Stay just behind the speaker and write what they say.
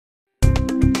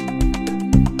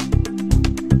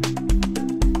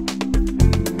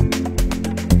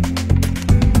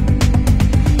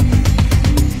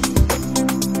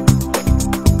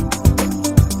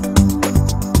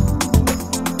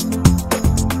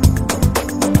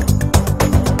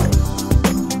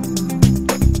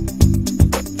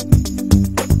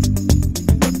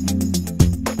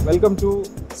Welcome to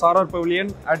Saurer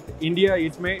Pavilion at India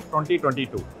ITME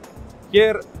 2022.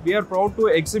 Here we are proud to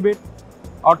exhibit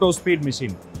Autospeed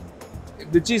machine,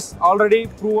 which is already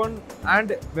proven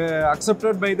and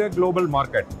accepted by the global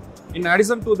market. In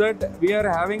addition to that, we are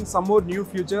having some more new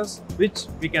features which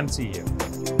we can see here.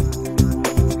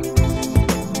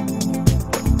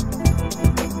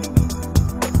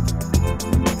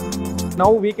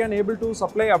 Now we can able to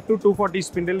supply up to 240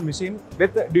 spindle machine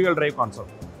with dual drive concept,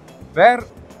 where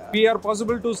we are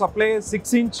possible to supply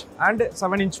 6-inch and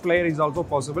 7-inch flyer is also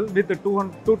possible with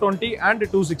 220 and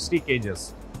 260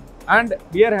 kgs. And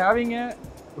we are having a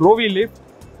roving lift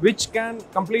which can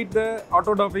complete the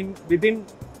auto doffing within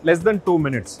less than 2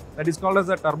 minutes. That is called as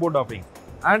a turbo doffing.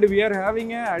 And we are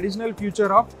having an additional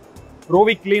feature of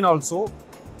roving clean also,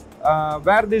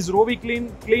 where this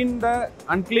roving clean the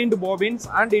uncleaned bobbins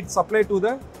and it supply to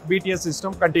the BTS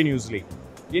system continuously.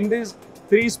 In this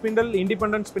 3 spindle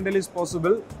independent spindle is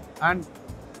possible, and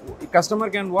customer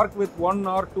can work with 1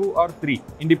 or 2 or 3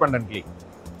 independently.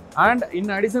 And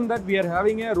in addition that, we are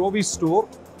having a roving store,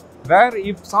 where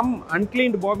if some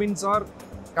uncleaned bobbins are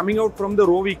coming out from the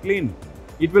roving clean,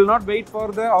 it will not wait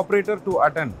for the operator to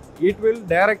attend. It will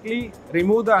directly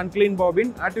remove the unclean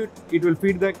bobbin and it will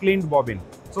feed the cleaned bobbin,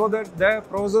 so that the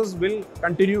process will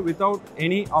continue without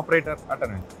any operator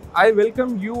attendant. I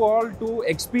welcome you all to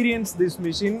experience this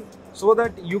machine so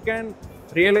that you can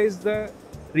realize the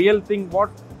real thing what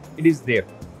it is there,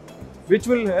 which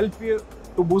will help you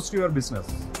to boost your business.